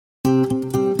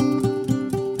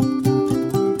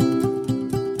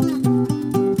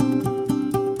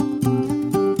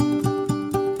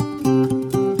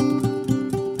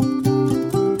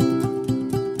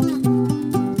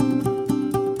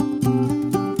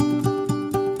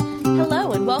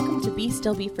Be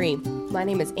Still Be Free. My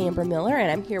name is Amber Miller,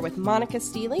 and I'm here with Monica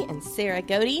Steele and Sarah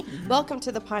Godey. Welcome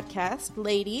to the podcast,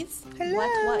 ladies. Hello.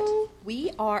 What?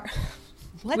 We are...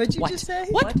 What'd you just say?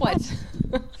 What?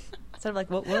 Sort of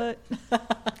like, what?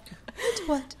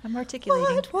 What? I'm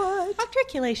articulating. What?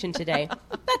 Articulation today.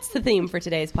 That's the theme for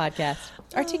today's podcast.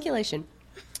 Articulation.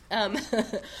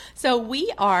 So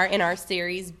we are in our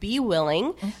series, Be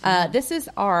Willing. This is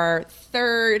our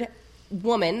third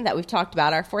woman that we've talked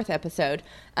about, our fourth episode.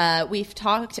 We've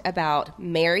talked about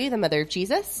Mary, the mother of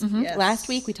Jesus. Yes. Last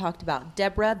week we talked about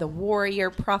Deborah, the warrior,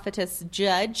 prophetess,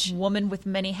 judge. Woman with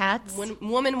many hats.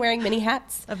 Woman wearing many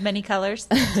hats. Of many colors.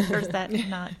 Or is that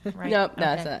not right? Nope,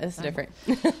 no, Okay. it's different.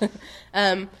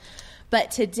 But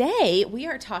today we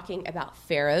are talking about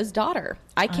Pharaoh's daughter.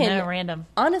 I can random.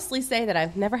 honestly say that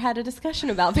I've never had a discussion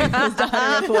about Pharaoh's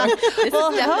daughter before. This is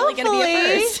definitely going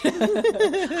to be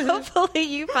a first. Hopefully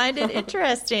you find it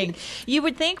interesting. You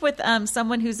would think with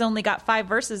someone who's only got 5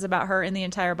 verses about her in the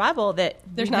entire Bible that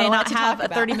There's we not may a lot not to have talk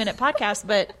a about. 30-minute podcast,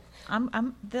 but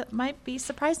that might be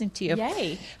surprising to you.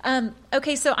 Yay.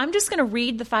 Okay, so I'm just going to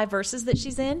read the 5 verses that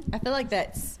she's in. I feel like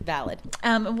that's valid.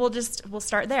 And we'll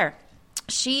start there.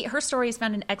 Her story is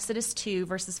found in Exodus 2,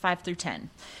 verses 5 through 10.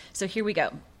 So here we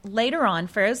go. Later on,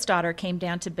 Pharaoh's daughter came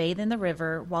down to bathe in the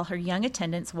river while her young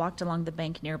attendants walked along the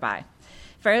bank nearby.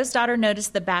 Pharaoh's daughter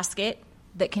noticed the basket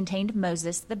that contained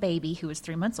Moses, the baby, who was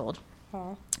 3 months old,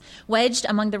 wedged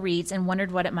among the reeds and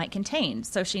wondered what it might contain.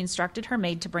 So she instructed her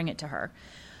maid to bring it to her.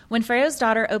 When Pharaoh's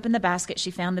daughter opened the basket,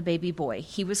 she found the baby boy.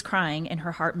 He was crying, and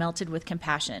her heart melted with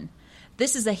compassion.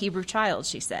 "This is a Hebrew child,"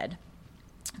 she said.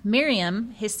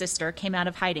 Miriam, his sister, came out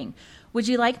of hiding. "Would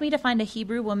you like me to find a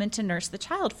Hebrew woman to nurse the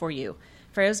child for you?"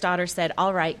 Pharaoh's daughter said,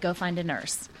 "All right, go find a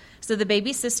nurse." So the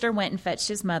baby's sister went and fetched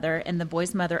his mother, and the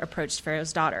boy's mother approached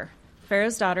Pharaoh's daughter.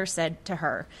 Pharaoh's daughter said to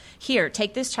her, "Here,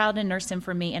 take this child and nurse him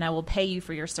for me, and I will pay you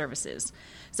for your services."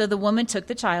 So the woman took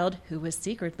the child, who was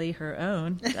secretly her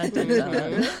own,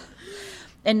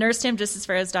 and nursed him just as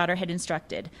Pharaoh's daughter had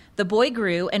instructed. The boy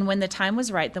grew, and when the time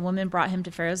was right, the woman brought him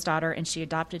to Pharaoh's daughter, and she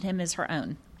adopted him as her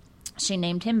own. She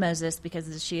named him Moses because,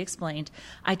 as she explained,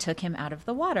 "I took him out of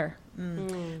the water."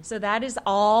 So that is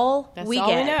all That's we all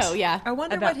get. we know, yeah. I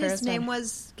wonder About what his Pharaoh's name daughter.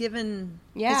 was given.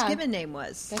 Yeah. His given name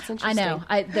was. That's interesting. I know.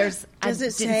 I Does didn't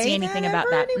it say see anything that about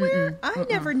ever that. anywhere? I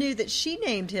never knew that she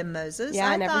named him Moses. Yeah,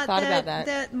 I never thought about that.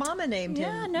 That Mama named him.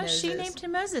 Yeah, no, she Moses. named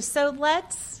him Moses. So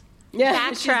let's she's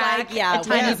backtrack like, yeah, a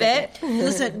tiny wait a bit.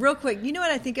 Listen, real quick. You know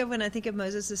what I think of when I think of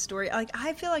Moses' story? Like,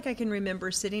 I feel like I can remember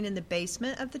sitting in the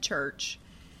basement of the church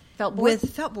Felt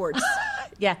with felt boards.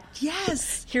 Yeah.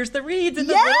 Yes. Here's the reeds in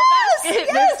the Yes! little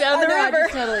basket. Moves down the I know, I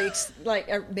river. just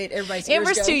totally made everybody's ears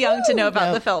Amber's go, too young to know "Woo!"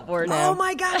 about the felt board. Oh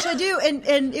my gosh, I do,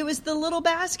 and it was the little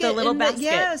basket. The little and basket.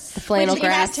 Yes, The flannel Which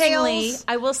it has grass. tails.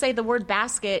 I will say the word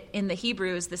basket in the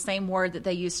Hebrew is the same word that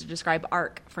they used to describe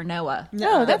ark for Noah. Oh,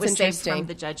 that that's was saved interesting. from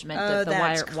the judgment Oh, of the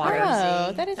that's waters. crazy.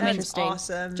 Oh, that is That's interesting.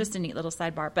 awesome. Just a neat little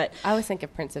sidebar, but I always think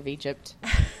of Prince of Egypt,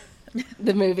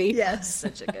 the movie. Yes.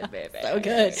 such a good baby. So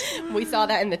good. We saw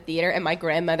that in the theater, and my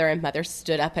grandmother and mother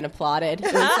stood up and applauded.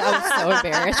 I was so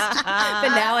embarrassed. But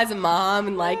now, as a mom,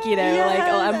 and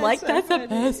I'm like, that's the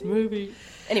best movie.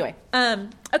 Anyway,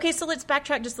 Okay, so let's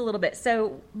backtrack just a little bit.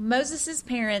 So Moses'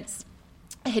 parents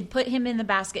had put him in the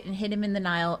basket and hid him in the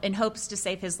Nile in hopes to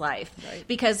save his life. Right.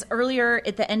 Because earlier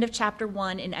at the end of chapter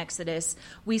 1 in Exodus,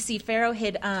 we see Pharaoh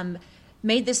had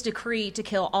made this decree to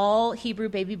kill all Hebrew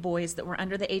baby boys that were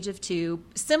under the age of 2,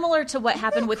 similar to what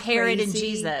happened with Herod and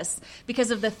crazy? Jesus,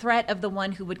 because of the threat of the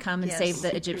one who would come and Yes. save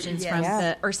the Egyptians Yes. from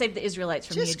Yeah. or save the Israelites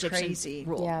from Just the Egyptian crazy.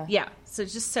 rule. Yeah. So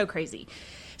it's just so crazy.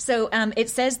 So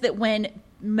it says that when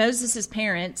Moses'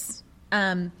 parents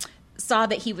saw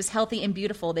that he was healthy and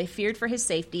beautiful, they feared for his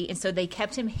safety, and so they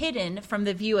kept him hidden from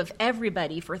the view of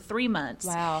everybody for 3 months.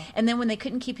 Wow. And then when they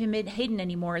couldn't keep him hidden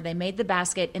anymore, they made the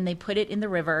basket and they put it in the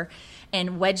river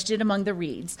and wedged it among the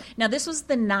reeds. Now, this was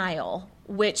the Nile,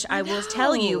 which I will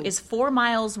tell you is 4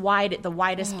 miles wide at the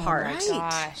widest part. right.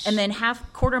 gosh. And then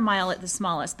quarter mile at the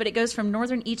smallest. But it goes from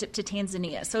northern Egypt to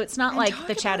Tanzania. So it's not like Talk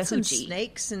the about some Chattahoochee.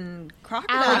 snakes and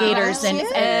crocodiles, Alligators and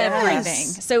Yes. everything.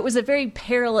 So it was a very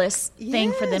perilous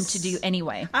thing for them to Yes. do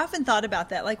anyway. I often thought about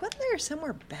that. Like, wasn't there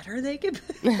somewhere better they could?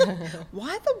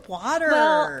 Why the water?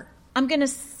 Well, I'm going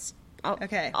to...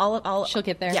 Okay. I'll She'll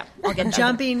get there. Yeah, I'll get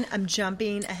there. I'm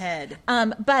jumping ahead.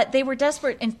 But they were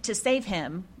desperate to save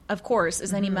him, of course,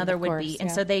 as any mother would course, be. And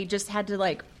yeah. so they just had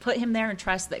to put him there and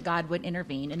trust that God would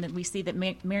intervene. And then we see that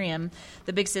Miriam,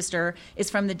 the big sister,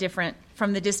 is from the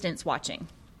distance watching.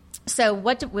 So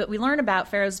what we learn about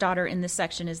Pharaoh's daughter in this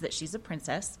section is that she's a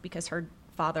princess because her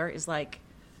father is like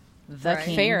the Right.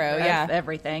 king Pharaoh, of yeah.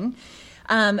 everything.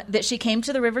 That she came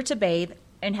to the river to bathe.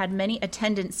 and had many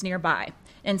attendants nearby.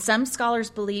 And some scholars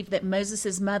believe that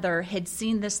Moses' mother had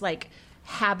seen this like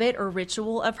habit or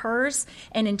ritual of hers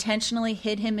and intentionally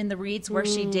hid him in the reeds where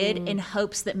she did in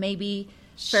hopes that maybe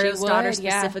Pharaoh's daughter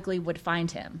specifically would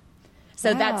find him.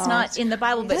 So that's not in the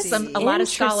Bible, but a lot of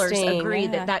scholars agree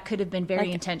that could have been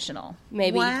very intentional.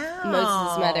 Maybe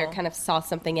Moses' mother kind of saw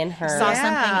something in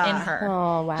her.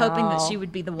 Oh, wow. Hoping that she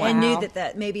would be the one. And knew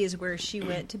that maybe is where she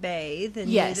went to bathe, and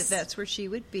knew that that's where she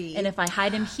would be. And if I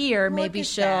hide him here, maybe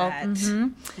she'll...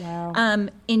 Wow.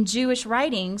 In Jewish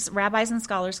writings, rabbis and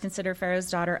scholars consider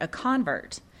Pharaoh's daughter a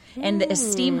convert and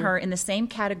esteem her in the same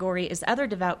category as other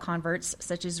devout converts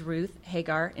such as Ruth,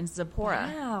 Hagar, and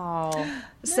Zipporah. Wow.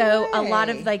 So a lot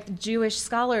of like Jewish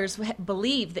scholars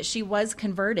believe that she was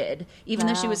converted, even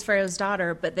though she was Pharaoh's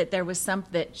daughter, but that there was some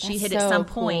that she hid at some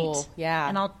point. Yeah.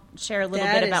 And I'll share a little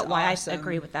bit about why I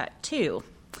agree with that too.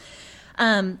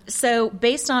 So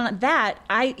based on that,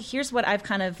 here's what I've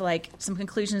kind of like some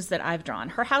conclusions that I've drawn.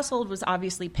 Her household was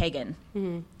obviously pagan.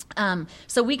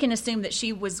 So we can assume that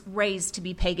she was raised to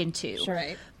be pagan too. Sure.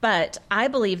 Right. But I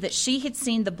believe that she had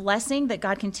seen the blessing that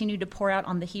God continued to pour out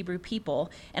on the Hebrew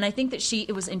people. And I think that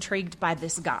it was intrigued by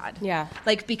this God. Yeah.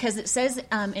 Like, because it says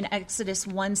in Exodus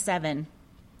 1:7,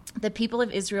 the people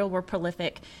of Israel were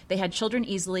prolific. They had children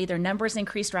easily. Their numbers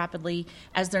increased rapidly.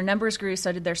 As their numbers grew,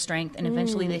 so did their strength, and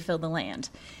eventually they filled the land.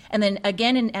 And then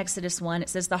again in Exodus 1, it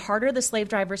says, the harder the slave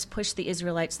drivers pushed the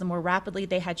Israelites, the more rapidly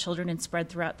they had children and spread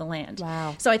throughout the land.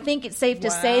 Wow. So I think it's safe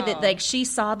to say that like she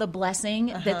saw the blessing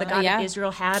that the God of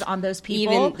Israel had on those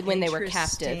people. Even when they were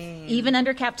captive. Even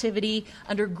under captivity,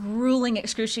 under grueling,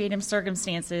 excruciating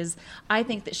circumstances, I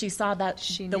think that she saw that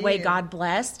the way God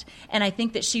blessed. And I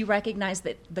think that she recognized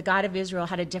that the God of Israel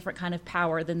had a different kind of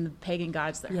power than the pagan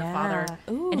gods that her father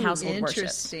and household worshipped.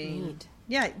 Interesting.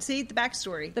 Yeah, see the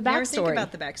backstory. The You never backstory. think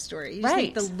about the backstory. You just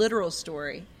think the literal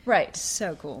story. Right.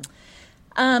 So cool.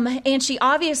 And she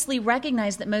obviously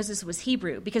recognized that Moses was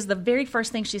Hebrew because the very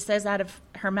first thing she says out of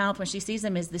her mouth when she sees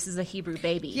him is, "This is a Hebrew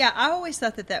baby." Yeah, I always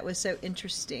thought that was so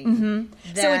interesting.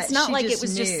 So it's not like it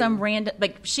was just some random,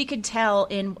 like she could tell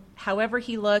in however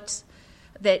he looked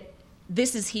that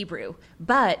this is Hebrew.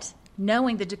 But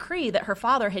knowing the decree that her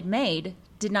father had made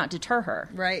did not deter her.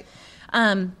 Right.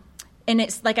 And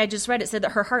it's like I just read, it said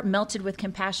that her heart melted with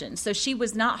compassion. So she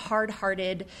was not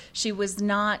hard-hearted. She was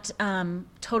not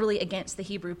totally against the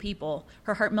Hebrew people.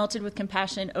 Her heart melted with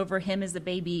compassion over him as a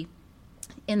baby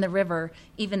in the river,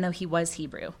 even though he was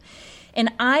Hebrew.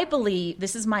 And I believe,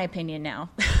 this is my opinion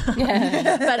now,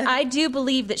 but I do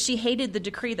believe that she hated the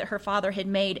decree that her father had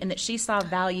made and that she saw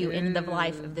value in the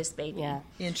life of this baby. Yeah.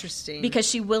 Interesting. Because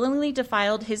she willingly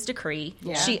defiled his decree.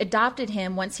 Yeah. She adopted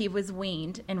him once he was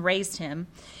weaned and raised him.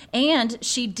 And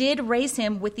she did raise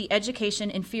him with the education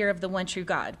and fear of the one true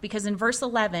God. Because in verse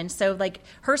 11, so like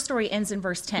her story ends in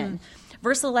verse 10.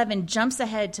 Verse 11 jumps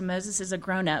ahead to Moses as a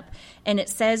grown-up, and it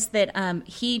says that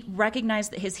he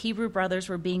recognized that his Hebrew brothers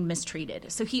were being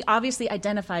mistreated. So he obviously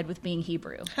identified with being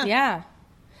Hebrew. Yeah.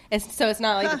 So it's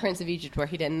not like the Prince of Egypt where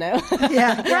he didn't know.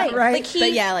 right. Like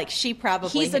But yeah, like she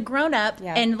probably... He's a grown-up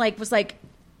and like was like,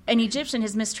 an Egyptian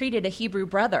has mistreated a Hebrew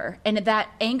brother, and that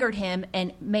angered him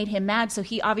and made him mad, so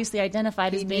he obviously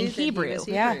identified as being Hebrew.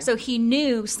 Yeah. So he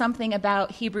knew something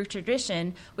about Hebrew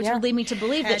tradition, which would lead me to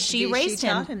believe that she raised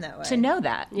him that way. to know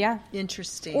that. Yeah.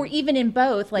 Interesting. Or even in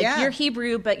both, like you're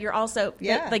Hebrew, but you're also,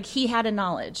 like he had a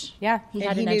knowledge. Yeah. He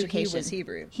had an knew education. he was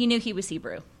Hebrew. He knew he was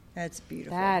Hebrew. That's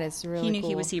beautiful. That is really He knew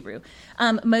he was Hebrew.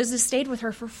 Moses stayed with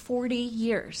her for 40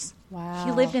 years. Wow.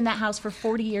 He lived in that house for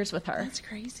 40 years with her. That's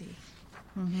crazy.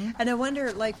 And I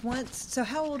wonder, like, so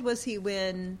how old was he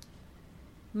when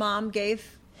Mom gave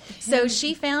him? So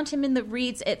she found him in the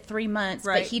reeds at 3 months,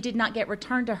 Right. but he did not get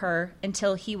returned to her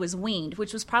until he was weaned,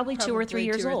 which was probably 2 or 3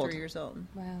 years old. 3 years old.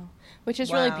 Wow. Which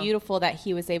is really beautiful that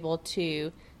he was able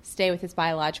to stay with his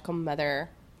biological mother.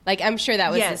 Like, I'm sure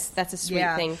that was that's a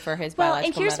sweet thing for his biological mother. Well,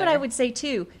 and here's what I would say,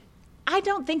 too. I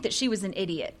don't think that she was an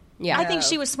idiot. Yeah. I think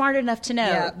she was smart enough to know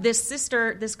Yeah.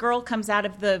 this girl comes out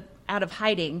of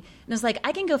hiding and is like,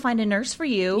 I can go find a nurse for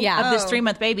you Yeah. of this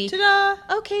 3-month baby.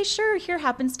 Ta-da! Okay, sure. Here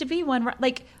happens to be one.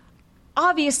 Like,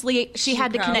 obviously, she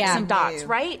had to connect some dots, knew.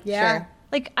 right? Yeah. Sure.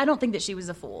 Like, I don't think that she was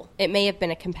a fool. It may have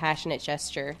been a compassionate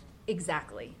gesture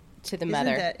Exactly. to the Isn't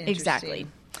mother. that interesting? Exactly.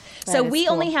 That So is we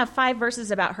cool. only have 5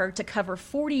 verses about her to cover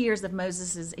 40 years of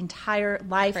Moses' entire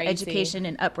life, Crazy. education,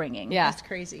 and upbringing. Yeah. That's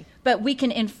crazy. But we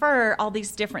can infer all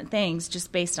these different things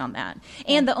just based on that.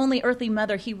 And the only earthly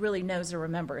mother he really knows or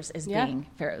remembers is being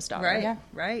Pharaoh's daughter. Right. Yeah.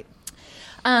 Right.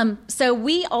 So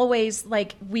we always,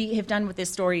 like we have done with this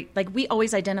story, like we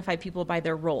always identify people by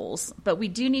their roles, but we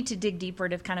do need to dig deeper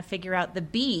to kind of figure out the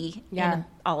B in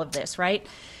all of this, right?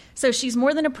 So she's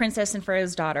more than a princess and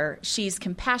Pharaoh's daughter. She's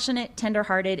compassionate,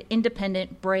 tenderhearted,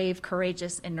 independent, brave,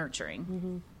 courageous, and nurturing.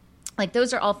 Mm-hmm. Like,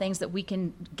 those are all things that we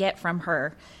can get from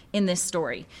her in this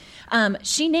story.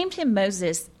 She named him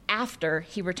Moses after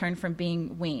he returned from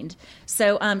being weaned.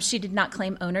 So she did not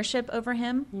claim ownership over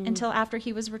him until after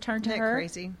he was returned to Isn't that her.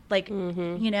 crazy? Like,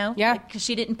 you know? Yeah. Because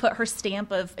she didn't put her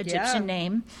stamp of Egyptian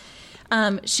name.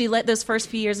 She let those first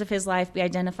few years of his life be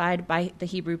identified by the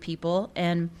Hebrew people,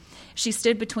 and she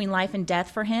stood between life and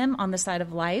death for him on the side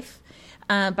of life.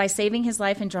 By saving his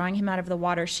life and drawing him out of the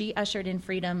water, she ushered in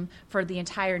freedom for the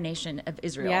entire nation of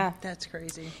Israel. Yeah. That's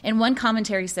crazy. And one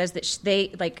commentary says that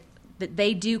that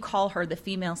they do call her the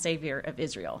female savior of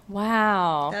Israel.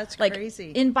 Wow. That's Like,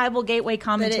 crazy. in Bible Gateway But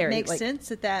commentary. it makes like, sense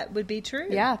that would be true.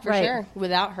 Yeah, for Right. sure.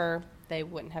 Without her, they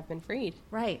wouldn't have been freed.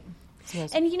 Right.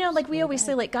 Smells And, you know, like we really always bad.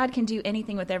 say, like, God can do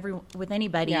anything with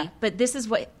anybody, Yeah. but this is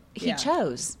what he Yeah.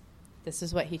 chose. This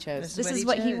is what he chose. This This what is he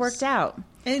what he chose. worked out.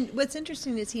 And what's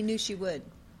interesting is he knew she would.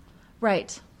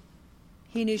 Right.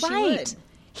 He knew she Right. would.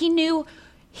 He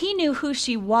knew who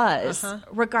she was, Uh-huh.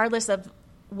 regardless of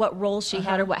what role she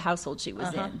had or what household she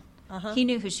was in. Uh-huh. He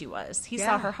knew who she was. He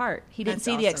saw Yeah. her heart. He didn't That's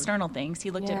see the awesome. external things. He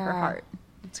looked at her Yeah. heart.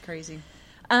 It's crazy.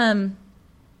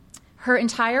 Her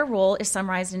entire role is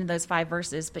summarized into those 5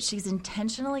 verses, but she's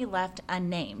intentionally left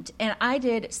unnamed. And I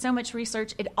did so much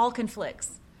research; it all conflicts.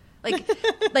 Like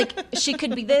she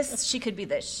could be this, she could be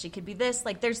this, she could be this.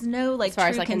 Like, there's no As far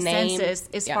true as, like, a name? consensus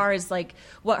as Yeah. far as like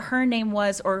what her name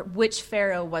was or which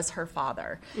Pharaoh was her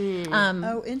father.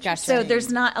 Oh, interesting. So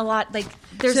there's not a lot like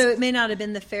there's So it may not have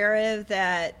been the Pharaoh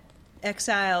that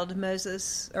exiled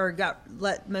Moses or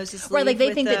let Moses leave. right, like they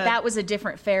with think the, that was a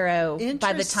different Pharaoh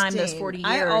by the time those Interesting. 40 years.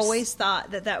 I always thought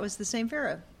that was the same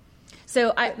Pharaoh.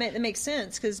 so That makes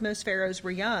sense because most pharaohs were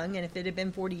young, and if it had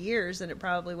been 40 years, then it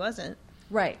probably wasn't.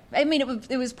 right. I mean,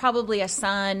 it was probably a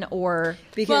son or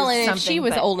Because Well, and if something, she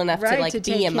was but- old enough Right, to like to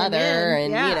be take a him mother, in,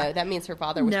 and yeah. you know that means her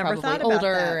father was Never probably thought about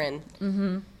older, that.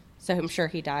 and so I'm sure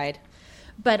he died.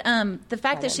 But the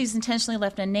fact that then. she's intentionally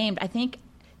left unnamed, I think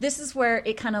this is where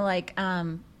it kind of like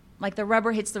the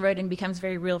rubber hits the road and becomes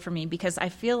very real for me, because I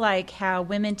feel like how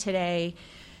women today,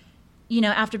 you know,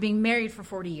 after being married for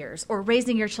 40 years or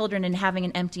raising your children and having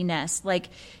an empty nest, like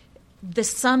the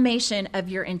summation of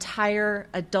your entire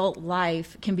adult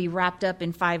life can be wrapped up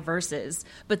in 5 verses,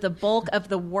 but the bulk of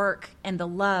the work and the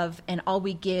love and all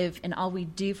we give and all we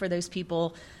do for those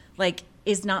people, like,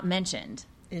 is not mentioned.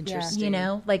 Interesting. You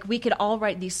know, like we could all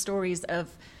write these stories of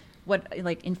what,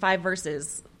 like in 5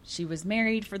 verses, she was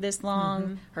married for this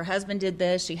long, her husband did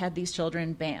this, she had these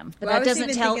children, bam. But Well, I that was doesn't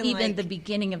even tell thinking, even like, the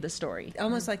beginning of the story.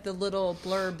 Almost like the little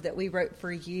blurb that we wrote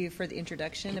for you for the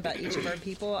introduction about each of our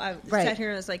people. I Right. sat here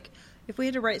and I was like, if we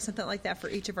had to write something like that for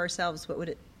each of ourselves, what would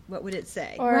it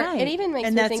say? Or Right. it even makes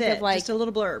and me that's think it. of like just a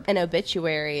little blurb. an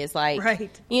obituary is like,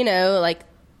 Right. you know, like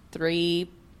 3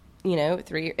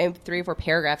 or 4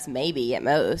 paragraphs maybe at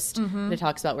most. It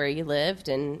talks about where you lived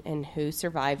and who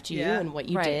survived you Yeah. and what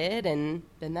you Right. did, and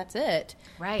then that's it.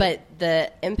 Right. But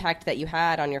the impact that you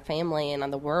had on your family and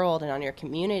on the world and on your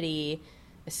community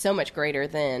is so much greater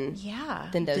than Yeah.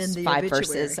 than those Than the 5 obituary,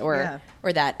 verses yeah.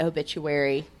 or that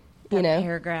obituary. That You know,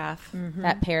 paragraph.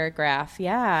 that paragraph.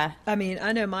 Yeah. I mean,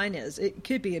 I know mine is. It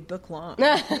could be a book long.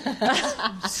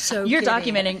 So You're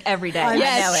kidding. documenting every day. I'm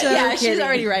I know so it. yeah, she's kidding.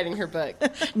 already writing her book.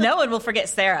 No one will forget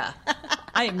Sarah.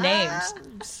 I am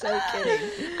named. So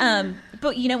kidding.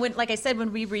 But you know, like I said,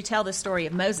 when we retell the story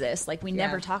of Moses, like we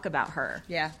never talk about her.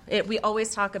 Yeah. We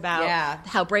always talk about Yeah.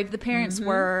 how brave the parents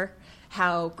were,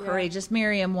 how courageous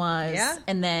Miriam was, Yeah.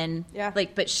 and then Yeah.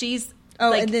 but she's Oh,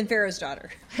 like, and then Pharaoh's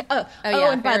daughter. yeah,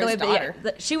 and by the way, Pharaoh's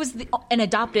daughter. she was an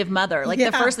adoptive mother, like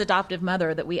Yeah. the first adoptive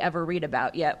mother that we ever read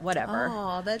about yet. Whatever.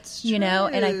 Oh, that's true. You know,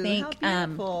 and I think, How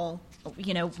beautiful.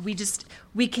 You know,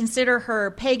 we consider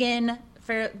her pagan,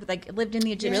 like lived in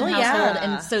the Egyptian Really? household,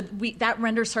 Yeah. and so that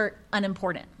renders her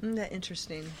unimportant. Isn't that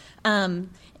interesting?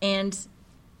 And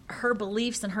her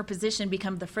beliefs and her position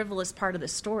become the frivolous part of the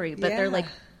story, but they're Yeah. like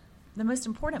the most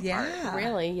important part, Yeah.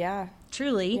 Really, yeah.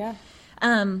 truly. Yeah.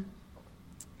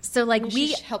 So like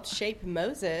She helped shape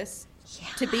Moses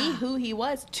to be who he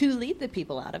was, to lead the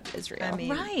people out of Israel. I mean,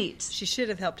 right. She should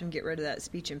have helped him get rid of that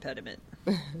speech impediment.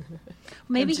 Maybe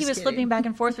I'm he just was kidding. flipping back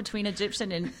and forth between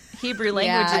Egyptian and Hebrew yeah,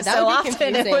 languages that so would be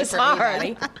often it confusing was for hard.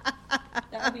 anybody.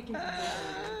 That would be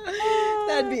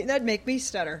confusing. That'd make me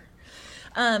stutter.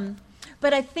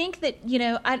 But I think that, you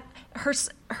know,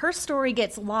 her story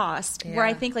gets lost where I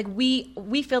Yeah. think like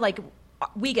we feel like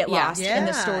we get Yeah. lost in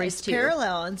the stories it's too.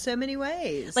 parallel in so many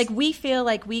ways. Like, we feel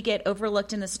like we get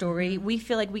overlooked in the story. We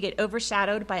feel like we get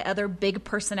overshadowed by other big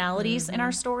personalities in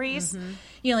our stories.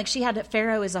 You know, like, she had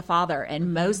Pharaoh as a father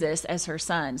and Moses as her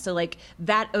son. So, like,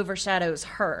 that overshadows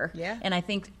her. Yeah. And I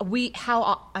think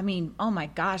oh my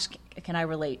gosh, can I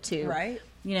relate to? Right.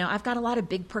 You know, I've got a lot of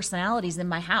big personalities in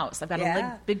my house. I've got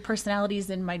Yeah. big personalities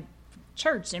in my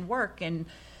church and work. And,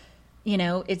 you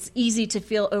know, it's easy to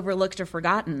feel overlooked or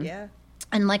forgotten. Yeah.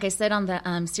 And like I said on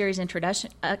the series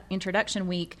introduction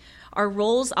week, our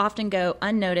roles often go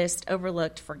unnoticed,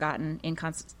 overlooked, forgotten,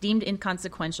 deemed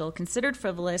inconsequential, considered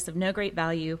frivolous, of no great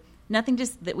value,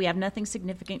 that we have nothing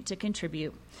significant to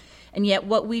contribute. And yet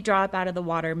what we draw up out of the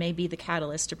water may be the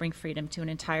catalyst to bring freedom to an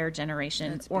entire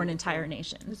generation or an entire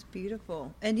nation. It's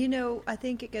beautiful. And, you know, I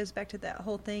think it goes back to that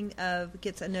whole thing of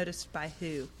gets unnoticed by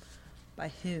who?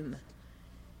 By whom?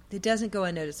 It doesn't go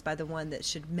unnoticed by the one that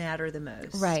should matter the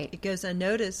most. Right. It goes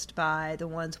unnoticed by the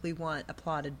ones we want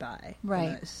applauded by Right.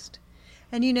 the most.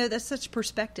 And, you know, that's such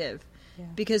perspective. Yeah.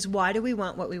 Because why do we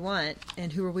want what we want,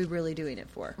 and who are we really doing it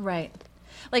for? Right.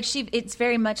 Like, it's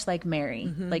very much like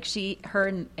Mary. Like, her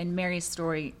and Mary's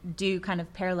story do kind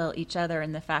of parallel each other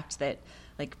in the fact that,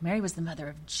 like, Mary was the mother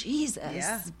of Jesus.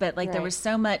 Yeah. But, like, there Right. was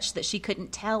so much that she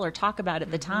couldn't tell or talk about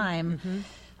at the time.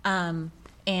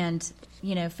 And,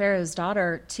 you know, Pharaoh's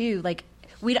daughter too, like,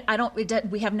 we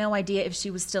have no idea if she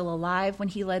was still alive when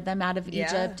he led them out of Yeah.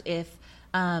 Egypt, if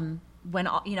when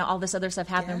all this other stuff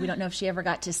happened. Yeah. We don't know if she ever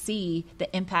got to see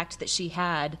the impact that she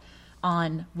had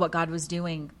on what God was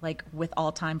doing, like, with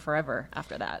all time forever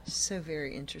after that. So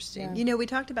very interesting. Yeah. You know, we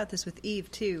talked about this with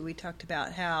Eve, too. We talked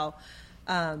about how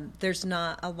there's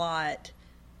not a lot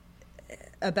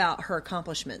about her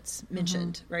accomplishments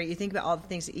mentioned, right? You think about all the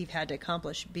things that Eve had to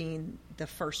accomplish being the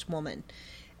first woman,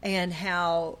 and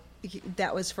how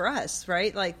that was for us,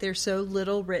 right? Like, there's so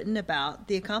little written about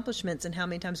the accomplishments, and how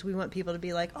many times we want people to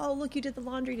be like, oh, look, you did the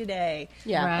laundry today.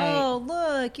 Yeah. Right. Oh,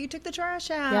 look, you took the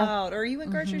trash out, or you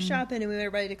went grocery shopping, and we want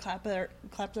everybody to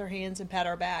clap their hands and pat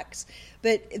our backs.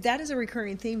 But that is a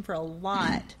recurring theme for a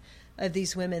lot of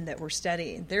these women that we're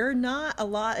studying. There are not a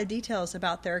lot of details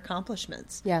about their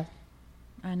accomplishments. Yeah.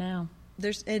 I know.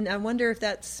 And I wonder if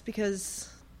that's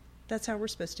because that's how we're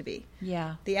supposed to be.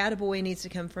 Yeah. The attaboy needs to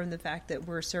come from the fact that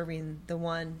we're serving the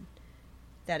one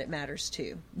that it matters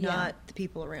to, Yeah. not the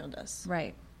people around us.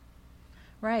 Right.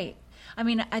 Right. I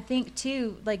mean, I think,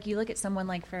 too, like, you look at someone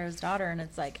like Pharaoh's daughter, and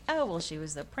it's like, oh, well, she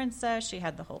was the princess. She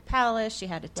had the whole palace. She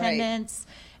had attendants.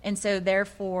 And so,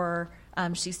 therefore,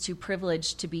 she's too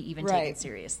privileged to be even taken Right.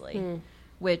 seriously,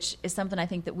 which is something I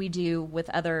think that we do with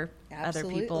other people all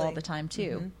Absolutely. the time,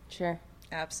 too. Sure.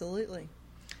 Absolutely.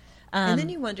 And then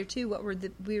you wonder, too,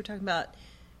 we were talking about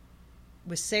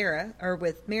with Sarah, or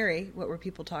with Mary, what were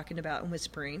people talking about and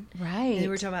whispering? Right. And then we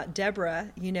were talking about Deborah,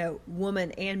 you know,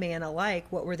 woman and man alike,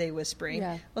 what were they whispering?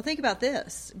 Yeah. Well, think about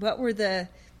this. What were the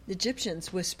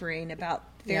Egyptians whispering about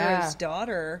Pharaoh's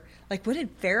daughter? Like, what did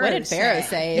Pharaoh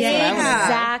say? Is what I wanna know.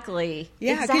 Exactly.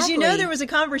 Yeah, because you know there was a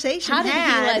conversation How did he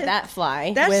had. let that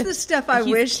fly? That's with- the stuff I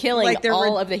he's wish, killing like, there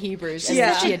all were- of the Hebrews, and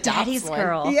Yeah. then she adopts Daddy's one.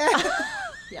 girl. Yeah.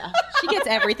 Yeah, she gets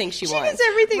everything she She wants. gets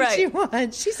everything Right. she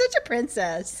wants. She's such a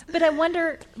princess. But I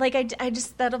wonder, like, I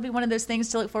just, that'll be one of those things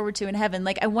to look forward to in heaven.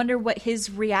 Like, I wonder what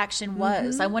his reaction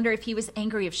was. I wonder if he was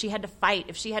angry, if she had to fight,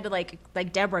 if she had to, like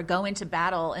Deborah, go into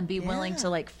battle and be willing to,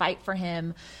 like, fight for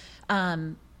him.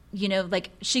 You know,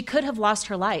 like, she could have lost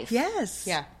her life. Yes.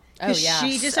 Yeah. 'Cause Oh, yeah.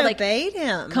 she just So, like, obeyed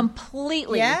him.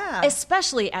 Completely. Yeah.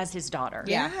 Especially as his daughter.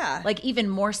 Yeah. Like, even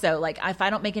more so. Like, if I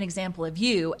don't make an example of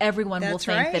you, everyone will That's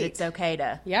think that right. it's okay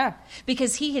to. Yeah.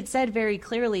 Because he had said very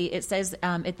clearly, it says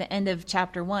at the end of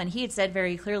chapter 1, he had said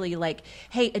very clearly, like,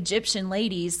 hey, Egyptian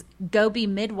ladies, go be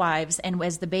midwives, and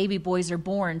as the baby boys are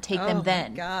born, take Oh, them my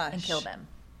then gosh. and kill them.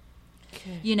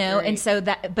 You know, and Great. so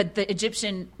but the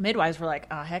Egyptian midwives were like,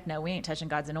 oh, heck no, we ain't touching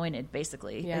God's anointed,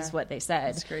 basically, Yeah. is what they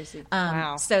said. That's crazy.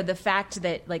 Wow. So the fact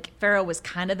that, like, Pharaoh was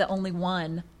kind of the only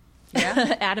one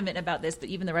Yeah. adamant about this, but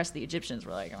even the rest of the Egyptians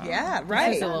were like, oh. Yeah, That's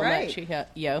right, a little right. much,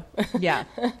 yo. Yeah.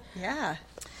 Yeah.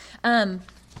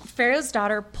 Pharaoh's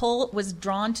daughter was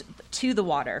drawn to the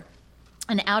water,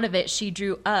 and out of it she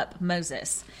drew up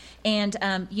Moses. And,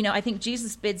 you know, I think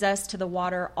Jesus bids us to the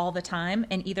water all the time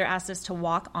and either asks us to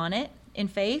walk on it in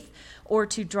faith or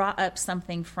to draw up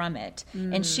something from it.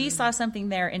 And she saw something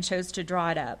there and chose to draw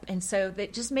it up. And so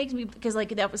that just makes me, because, like,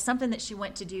 that was something that she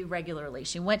went to do regularly.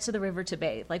 She went to the river to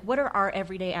bathe. Like, what are our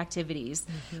everyday activities?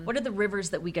 What are the rivers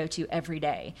that we go to every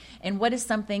day? And what is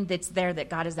something that's there that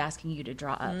God is asking you to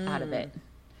draw up out of it?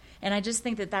 And I just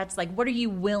think that that's, like, what are you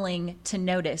willing to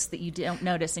notice that you don't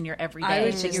notice in your everyday I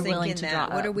was that just you're willing thinking to draw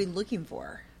that. What up? are we looking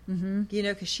for? You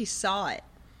know, because she saw it.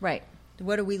 Right.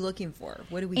 What are we looking for?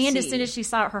 What do we see? And as soon as she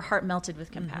saw it, her heart melted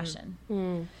with compassion.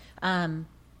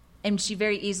 And she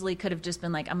very easily could have just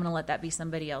been like, I'm going to let that be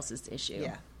somebody else's issue.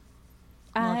 Yeah.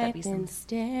 I've been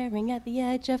staring at the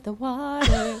edge of the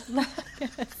water.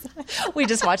 We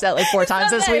just watched that like 4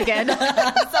 times this weekend.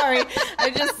 Sorry.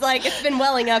 I just like, it's been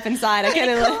welling up inside. I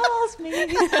can't Calls me.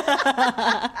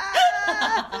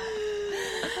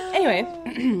 Anyway,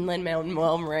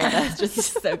 Lin-Manuel Miranda is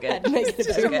just so good. Makes it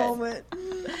Just so a good. moment.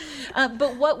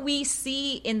 But what we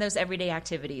see in those everyday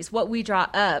activities, what we draw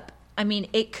up, I mean,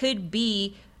 it could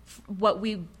be what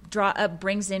we draw up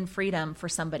brings in freedom for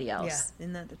somebody else. Yeah,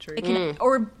 isn't that the truth? It can,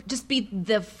 or just be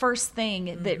the first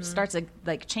thing that starts a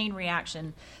like chain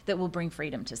reaction that will bring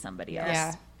freedom to somebody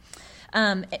else.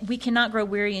 Yeah. We cannot grow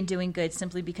weary in doing good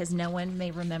simply because no one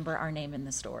may remember our name in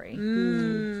the story.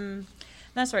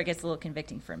 That's where it gets a little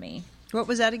convicting for me. What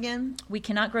was that again? We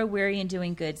cannot grow weary in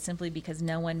doing good simply because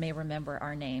no one may remember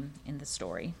our name in the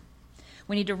story.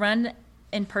 We need to run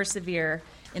and persevere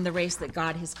in the race that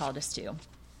God has called us to.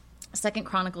 2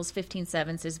 Chronicles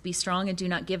 15:7 says, "Be strong and do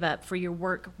not give up, for your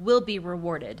work will be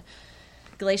rewarded."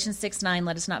 Galatians 6:9,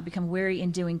 "Let us not become weary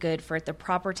in doing good, for at the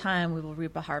proper time we will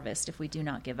reap a harvest if we do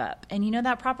not give up." And you know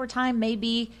that proper time may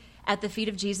be at the feet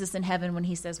of Jesus in heaven when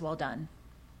he says, "Well done."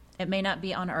 It may not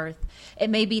be on earth. It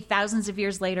may be thousands of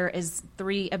years later as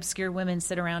 3 obscure women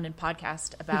sit around and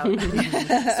podcast about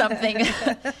something.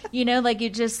 You know, like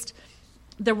it just...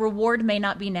 The reward may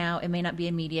not be now. It may not be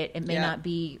immediate. It may not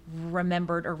be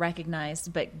remembered or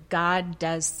recognized, but God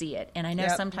does see it. And I know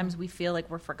sometimes we feel like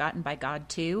we're forgotten by God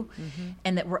too,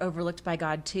 and that we're overlooked by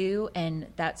God too. And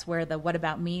that's where the what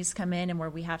about me's come in, and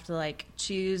where we have to like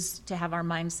choose to have our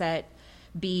mindset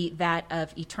be that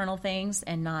of eternal things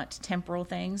and not temporal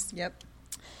things. Yep.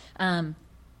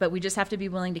 But we just have to be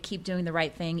willing to keep doing the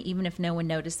right thing, even if no one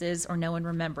notices or no one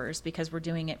remembers, because we're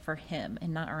doing it for him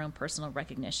and not our own personal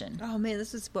recognition. Oh, man,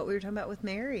 this is what we were talking about with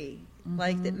Mary.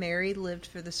 Like that Mary lived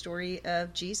for the story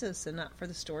of Jesus and not for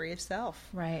the story of self.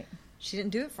 Right. She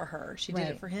didn't do it for her. She did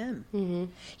it for him.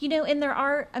 You know, and there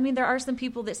are some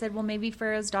people that said, well, maybe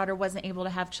Pharaoh's daughter wasn't able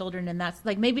to have children, and that's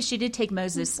like maybe she did take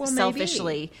Moses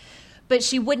selfishly, but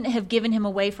she wouldn't have given him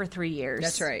away for 3 years.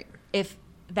 That's right. If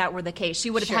that were the case, she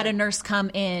would have had a nurse come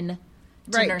in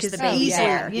to nurse the Right, baby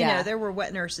there. you know, there were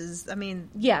wet nurses. I mean,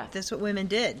 that's what women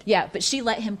did. Yeah, but she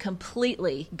let him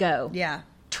completely go. Yeah.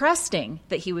 Trusting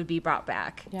that he would be brought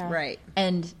back. Yeah. Right.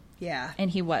 And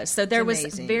he was. So there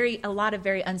was a lot of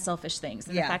very unselfish things.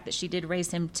 And the fact that she did raise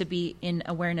him to be in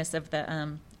awareness of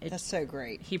the that's so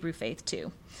great. Hebrew faith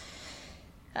too.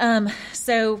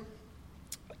 So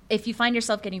if you find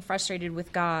yourself getting frustrated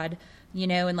with God, you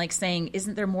know, and like saying,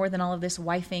 isn't there more than all of this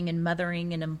wifing and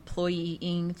mothering and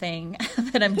employing thing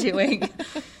that I'm doing?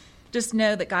 Just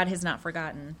know that God has not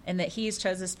forgotten, and that he has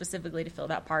chosen specifically to fill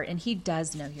that part, and he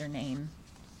does know your name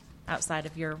outside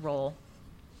of your role.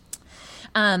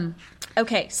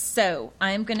 Okay, so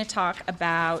I'm going to talk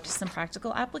about some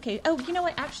practical application. Oh, you know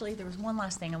what? Actually, there was one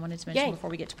last thing I wanted to mention before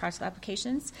we get to practical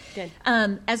applications. Good.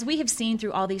 As we have seen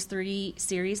through all these 3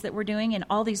 series that we're doing and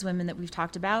all these women that we've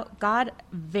talked about, God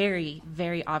very,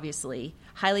 very obviously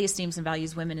highly esteems and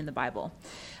values women in the Bible.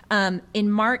 In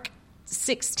Mark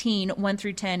 16, 1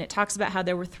 through 10, it talks about how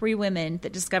there were 3 women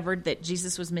that discovered that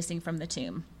Jesus was missing from the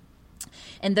tomb.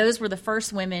 And those were the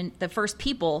first women, the first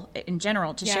people in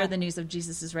general to share the news of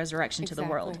Jesus' resurrection to the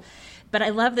world. But I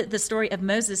love that the story of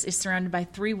Moses is surrounded by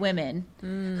 3 women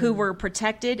who were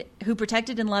protected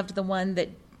and loved the one that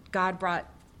God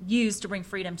used to bring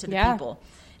freedom to the people.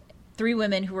 3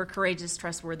 women who were courageous,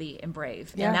 trustworthy, and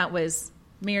brave. And that was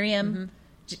Miriam,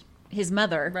 his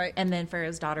mother, and then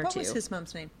Pharaoh's daughter What too. was his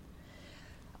mom's name?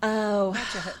 Oh,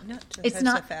 not it's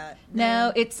not. Jehoshaphat.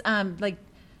 No, it's like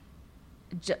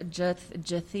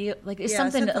Jethiel, like it's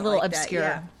something a little like that,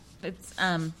 obscure. It's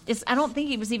I don't think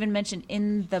it was even mentioned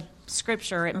in the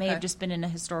scripture. It may have just been in a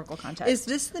historical context. Is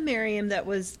this the Miriam that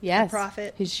was a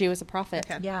prophet? She was a prophet.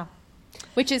 Okay. Yeah.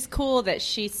 Which is cool that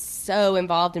she's so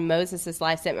involved in Moses'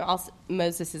 life,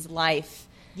 Moses' life.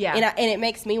 Yeah. And it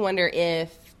makes me wonder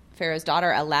if Pharaoh's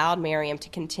daughter allowed Miriam to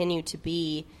continue to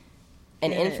be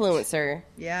an influencer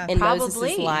in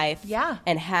Moses' life,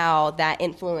 and how that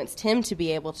influenced him to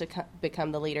be able to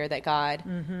become the leader that God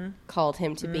called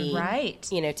him to be. Right.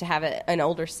 You know, to have an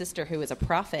older sister who was a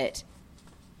prophet.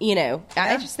 You know,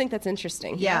 I just think that's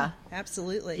interesting. Yeah,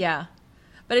 absolutely. Yeah.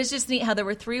 But it's just neat how there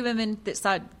were 3 women that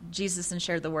saw Jesus and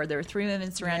shared the word. There were 3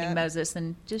 women surrounding Moses,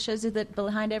 and just shows you that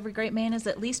behind every great man is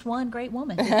at least one great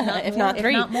woman, if not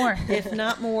 3. If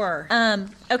not more.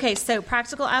 Okay, so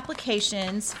practical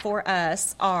applications for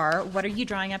us are: what are you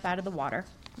drawing up out of the water?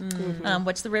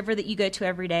 What's the river that you go to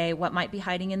every day? What might be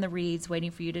hiding in the reeds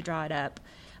waiting for you to draw it up?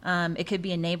 It could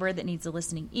be a neighbor that needs a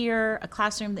listening ear, a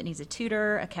classroom that needs a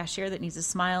tutor, a cashier that needs a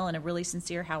smile and a really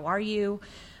sincere "how are you?"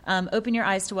 Open your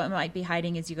eyes to what might be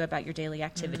hiding as you go about your daily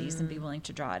activities and be willing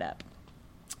to draw it up.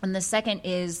 And the second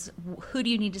is, who do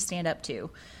you need to stand up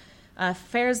to?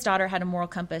 Pharaoh's daughter had a moral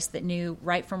compass that knew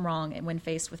right from wrong when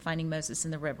faced with finding Moses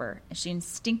in the river. She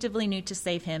instinctively knew to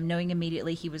save him, knowing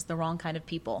immediately he was the wrong kind of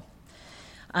people,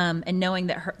 and knowing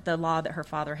that the law that her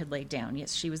father had laid down.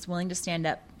 Yes, she was willing to stand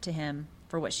up to him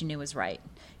for what she knew was right.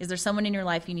 Is there someone in your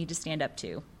life you need to stand up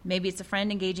to? Maybe it's a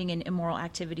friend engaging in immoral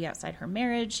activity outside her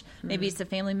marriage. Maybe it's a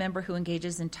family member who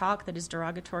engages in talk that is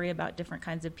derogatory about different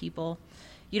kinds of people.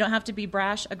 You don't have to be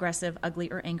brash, aggressive, ugly,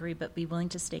 or angry, but be willing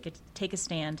to take a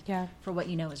stand for what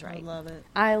you know is right. I love it.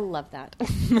 I love that.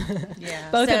 Yeah.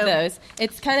 Both of those.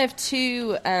 It's kind of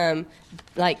two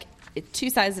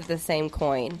sides of the same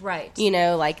coin. Right. You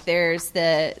know, like there's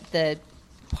the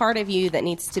part of you that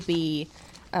needs to be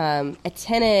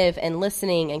attentive and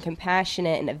listening and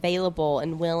compassionate and available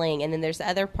and willing, and then there's the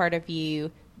other part of you,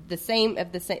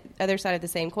 the other side of the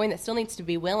same coin, that still needs to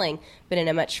be willing, but in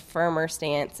a much firmer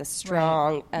stance, a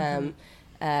strong,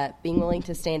 being willing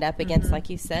to stand up against, like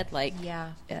you said, like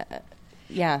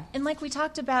And like we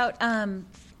talked about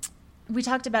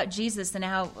Jesus and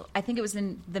how, I think it was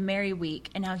in the Mary Week,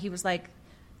 and how he was like,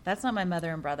 that's not my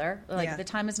mother and brother. Like, the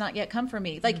time has not yet come for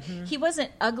me. Like, he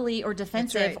wasn't ugly or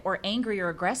defensive or angry or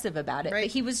aggressive about it, but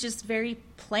he was just very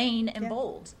plain and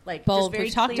bold. Like, bold. Just very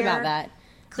We've talked about that.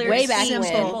 Clear, way back when.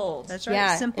 Bold. That's right.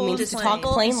 Yeah, Simple, I mean, and just plain. talk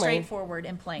plainly, straightforward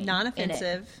and plain,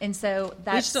 non-offensive. And so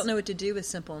that's, we just don't know what to do with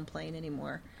simple and plain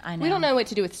anymore. I know. We don't know what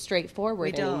to do with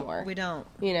straightforward anymore. We don't.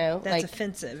 You know, that's like,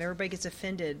 offensive. Everybody gets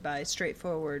offended by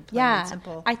straightforward, plain and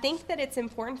simple. I think that it's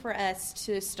important for us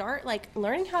to start like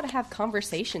learning how to have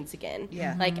conversations again.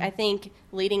 Yeah. Like I think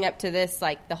leading up to this,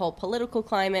 like the whole political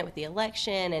climate with the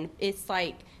election, and it's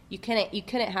like you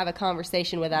couldn't have a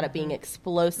conversation without it being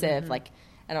explosive. Like,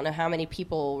 I don't know how many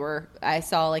people I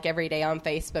saw like every day on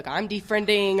Facebook, I'm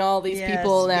defriending all these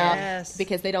people now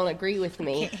because they don't agree with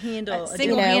me. Can't handle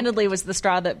single-handedly was the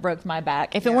straw that broke my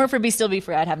back. If it weren't for Be Still Be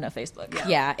Free, I'd have no Facebook.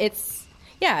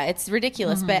 It's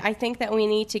ridiculous. But I think that we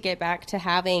need to get back to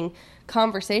having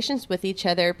conversations with each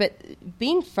other, but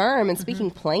being firm and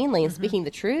speaking plainly and speaking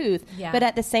the truth. Yeah. But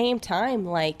at the same time,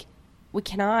 like, we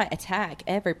cannot attack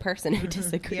every person who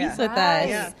disagrees with us.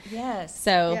 Yeah. Yes.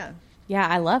 So,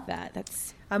 I love that.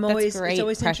 It's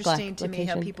always interesting to me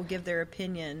how people give their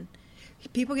opinion.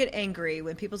 People get angry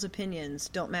when people's opinions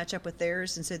don't match up with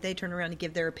theirs, and so they turn around and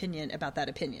give their opinion about that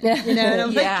opinion. You know, and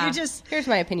I'm like, here's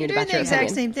my opinion about your opinion. You're doing the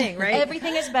exact same thing, right?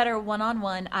 Everything is better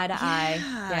one-on-one,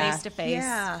 eye-to-eye, face-to-face.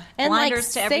 Yeah. And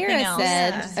blinders like to everything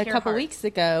Sarah else. said a couple weeks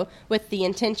ago, with the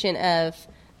intention of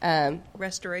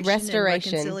restoration and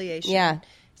reconciliation. Yeah.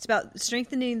 It's about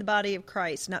strengthening the body of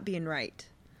Christ, not being right.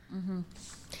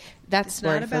 That's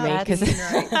word for me, because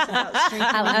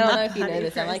I don't know if you know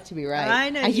this. I like to be right. I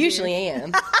know. I usually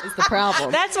am. Is the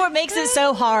problem? That's what makes it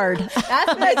so hard. That's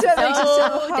what makes it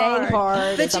so dang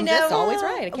hard. But I'm just always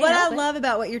right. What I love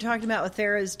about what you're talking about with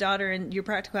Farah's daughter and your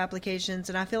practical applications,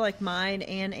 and I feel like mine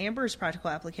and Amber's practical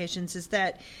applications, is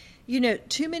that, you know,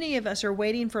 too many of us are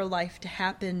waiting for life to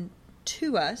happen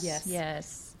to us.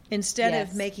 Yes. Instead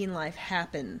of making life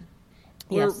happen.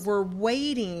 We're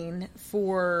waiting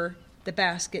for the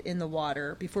basket in the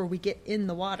water before we get in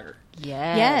the water.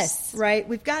 Yes. Right?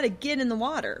 We've got to get in the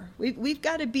water. We've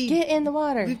got to be... Get in the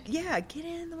water. Get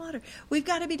in the water. We've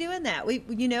got to be doing that.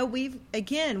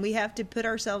 We have to put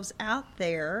ourselves out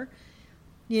there.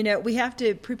 You know, we have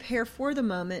to prepare for the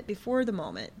moment before the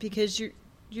moment, because you're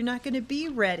not going to be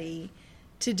ready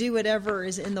to do whatever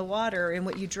is in the water and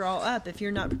what you draw up if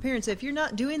you're not prepared. So if you're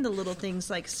not doing the little things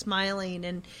like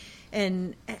smiling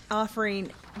and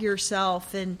offering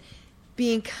yourself and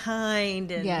being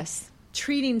kind and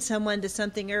treating someone to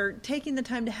something, or taking the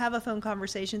time to have a phone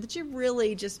conversation that you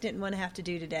really just didn't want to have to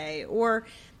do today, or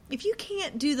if you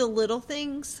can't do the little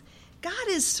things, God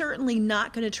is certainly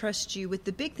not going to trust you with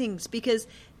the big things, because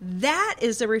that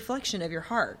is a reflection of your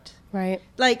heart. Right.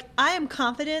 Like, I am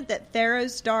confident that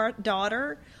Pharaoh's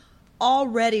daughter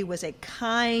already was a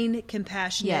kind,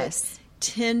 compassionate,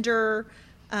 tender,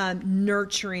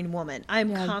 nurturing woman.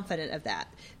 I'm confident of that,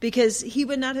 because he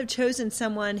would not have chosen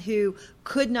someone who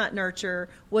could not nurture,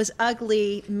 was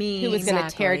ugly, mean, who was going to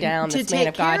tear down this man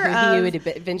of God who he would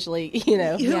eventually, who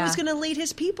was going to lead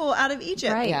his people out of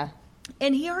Egypt. Right. Yeah.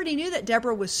 And he already knew that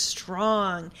Deborah was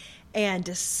strong and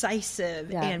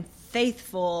decisive and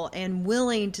faithful and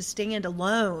willing to stand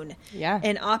alone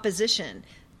in opposition.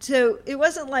 So it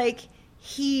wasn't like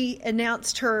he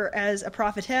announced her as a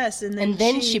prophetess, and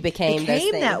then she became those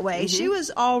things. that way. She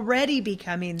was already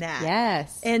becoming that.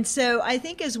 Yes. And so I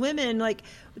think as women, like,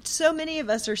 so many of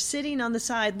us are sitting on the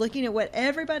side looking at what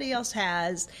everybody else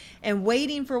has and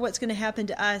waiting for what's going to happen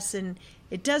to us, and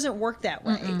it doesn't work that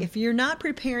way. If you're not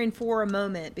preparing for a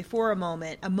moment, before a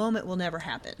moment will never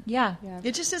happen. Yeah.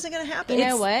 It just isn't going to happen. You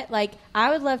know what? Like, I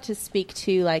would love to speak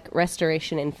to, like,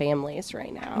 restoration in families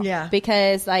right now. Yeah.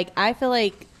 Because, like, I feel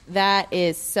like that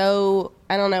is so,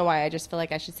 I don't know why, I just feel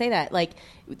like I should say that. Like,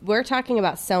 we're talking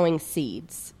about sowing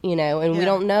seeds, you know, and we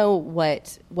don't know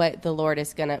what the Lord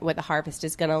is going to, what the harvest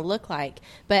is going to look like.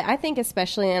 But I think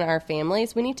especially in our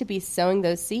families, we need to be sowing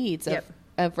those seeds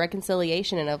of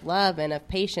reconciliation and of love and of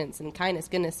patience and kindness,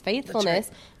 goodness, faithfulness.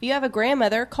 Right. If you have a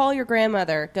grandmother, call your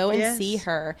grandmother. Go and see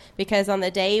her. Because on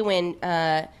the day when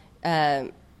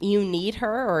you need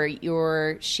her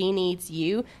or she needs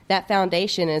you, that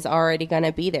foundation is already going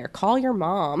to be there. Call your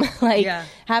mom.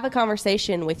 Have a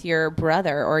conversation with your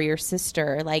brother or your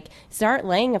sister. Like, start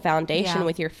laying a foundation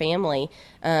with your family,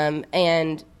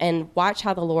 and watch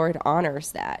how the Lord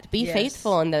honors that. Be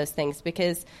faithful in those things,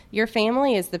 because your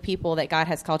family is the people that God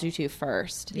has called you to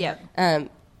first. Yeah. And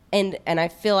I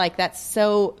feel like that's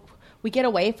so, we get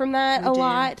away from that a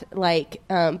lot, like,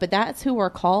 but that's who we're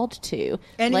called to.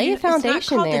 And lay a foundation it's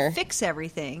not called there to fix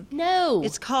everything. No,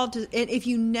 it's called to. And if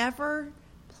you never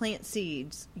plant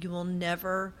seeds, you will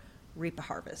never reap a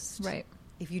harvest. Right.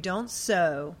 If you don't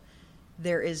sow,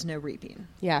 there is no reaping.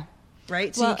 Yeah.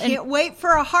 Right. So you can't wait for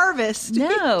a harvest.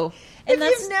 No. And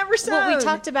you've never sowed. What we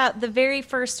talked about the very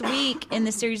first week in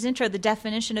the series intro, the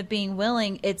definition of being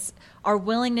willing. It's our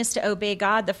willingness to obey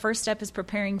God. The first step is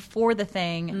preparing for the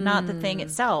thing, not the thing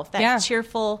itself. That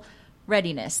cheerful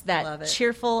readiness, that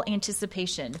cheerful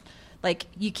anticipation. Like,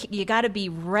 you got to be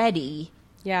ready.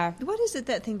 Yeah. What is it,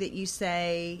 that thing that you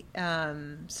say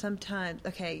sometimes?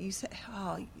 Okay, you say,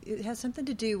 it has something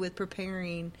to do with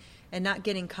preparing and not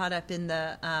getting caught up in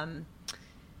the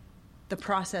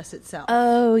process itself.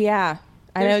 Oh, yeah.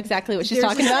 I know exactly what she's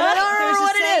talking about. I don't remember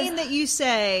what it is. There's a saying that you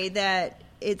say that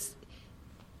it's,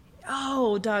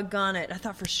 doggone it. I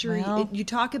thought for sure you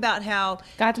talk about how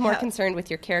God's more concerned with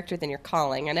your character than your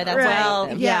calling. I know that's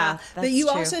right. Yeah, but you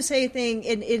true. also say a thing,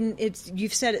 in it's,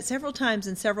 you've said it several times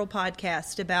in several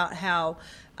podcasts about how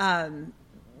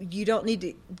you don't need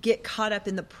to get caught up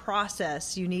in the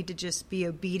process. You need to just be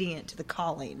obedient to the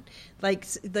calling. Like,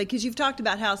 because you've talked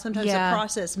about how sometimes the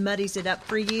process muddies it up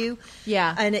for you.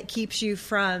 Yeah. And it keeps you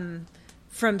from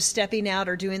stepping out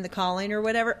or doing the calling or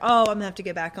whatever. I'm going to have to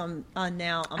go back on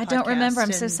now. On I don't remember.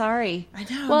 I'm so and sorry. I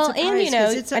know. Well, I'm and you know,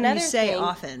 it's something another you say thing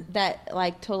often that,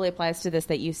 like, totally applies to this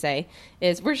that you say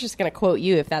is, we're just going to quote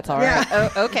you if that's all right.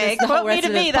 Oh, okay. The whole Quote me rest to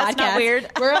of this me. That's not podcast.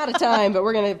 weird. We're out of time, but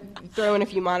we're going to throw in a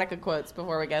few Monica quotes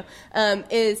before we go.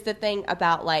 Is the thing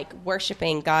about, like,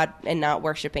 worshiping God and not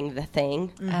worshiping the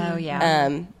thing. Mm-hmm. Oh,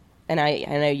 yeah. And I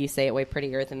know you say it way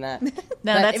prettier than that.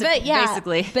 That's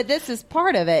basically. But this is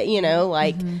part of it, you know,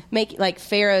 like like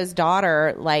Pharaoh's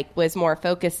daughter, like, was more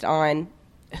focused on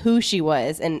who she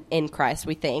was in Christ,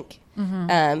 we think,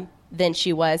 than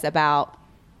she was about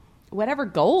whatever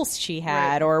goals she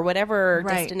had or whatever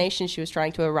destination she was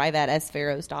trying to arrive at as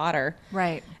Pharaoh's daughter.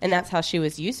 Right. And that's how she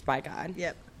was used by God.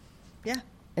 Yep. Yeah.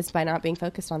 It's by not being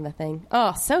focused on the thing.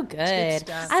 Oh, so good.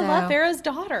 stuff. I love Pharaoh's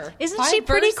daughter. Isn't 5 she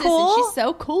pretty verses, cool? And she's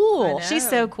so cool. I know. She's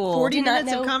so cool. 40 Do not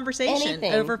minutes of know conversation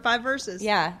anything. over 5 verses.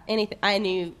 Yeah, anything. I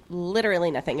knew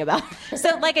literally nothing about her.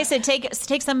 So, like I said, take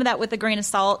some of that with a grain of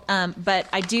salt. But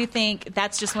I do think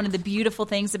that's just one of the beautiful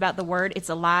things about the Word. It's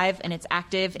alive and it's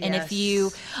active. And if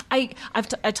you, I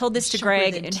told this to Sharper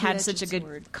Greg than and had two-edged such a good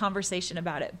sword. conversation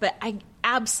about it. But I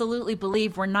absolutely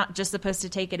believe we're not just supposed to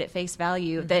take it at face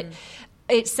value. That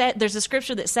it said there's a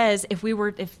scripture that says if we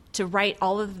were to write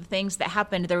all of the things that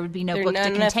happened, there would be no book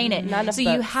to contain it. Not enough so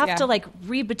you books, have to, like,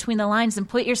 read between the lines and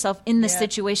put yourself in the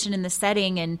situation, in the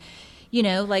setting, and you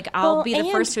know, like, I'll be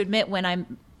the first to admit when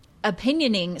I'm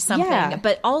opinioning something,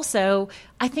 but also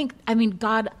I mean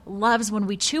God loves when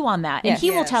we chew on that, and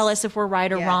He will tell us if we're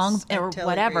right or wrong or totally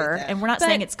whatever. And we're not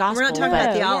saying it's gospel. We're not talking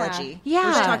about theology. Yeah.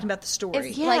 We're just talking about the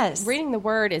story. Like, reading the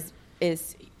Word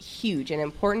is huge and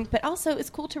important, but also it's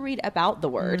cool to read about the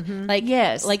Word. Like,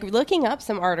 like looking up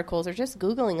some articles or just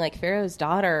Googling, like, Pharaoh's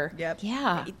daughter.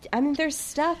 Yeah. I mean, there's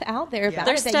stuff out there about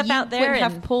There's it stuff that you out there would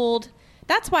have pulled.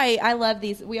 That's why I love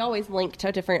these. We always link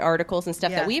to different articles and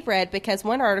stuff that we've read, because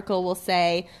one article will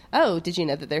say, "Oh, did you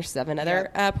know that there's 7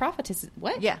 other prophetesses?"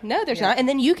 What? Yeah. No, there's not. And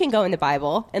then you can go in the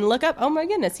Bible and look up. Oh my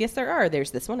goodness, yes, there are.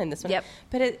 There's this one and this one. Yep.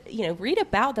 But read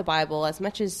about the Bible as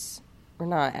much as, or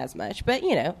not as much, but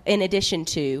in addition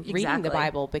to reading the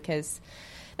Bible, because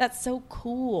That's so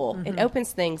cool. It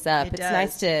opens things up. It It's does.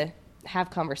 nice to have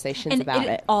conversations And about it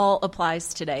it. all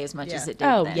applies today as much Yeah. as it did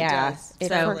Oh, then. yeah. does. It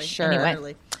So, for sure.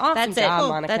 anyway. Awesome That's job, it.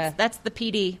 Monica. That's the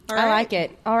PD. All I right. like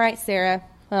it. All right, Sarah.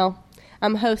 Well,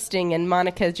 I'm hosting, and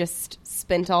Monica just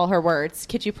spent all her words.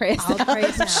 Could you pray us I'll out? pray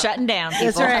us out. Shutting down,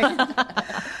 people. That's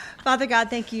right. Father God,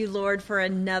 thank you, Lord, for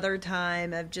another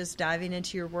time of just diving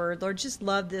into your word. Lord, just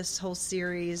love this whole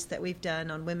series that we've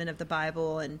done on Women of the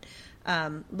Bible and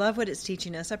love what it's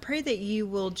teaching us. I pray that you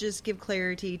will just give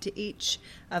clarity to each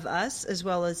of us as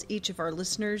well as each of our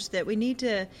listeners, that we need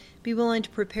to be willing to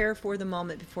prepare for the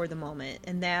moment before the moment,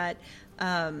 and that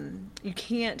you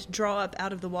can't draw up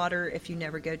out of the water if you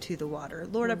never go to the water.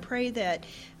 Lord, I pray that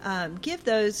give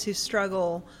those who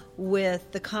struggle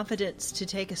with the confidence to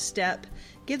take a step,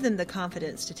 give them the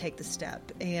confidence to take the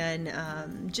step,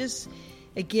 and just,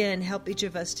 again, help each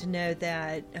of us to know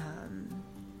that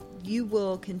you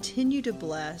will continue to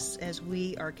bless as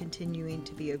we are continuing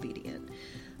to be obedient.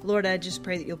 Lord, I just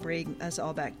pray that you'll bring us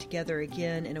all back together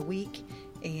again in a week.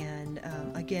 And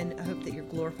again, I hope that you're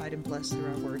glorified and blessed through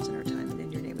our words and our time. And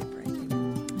in your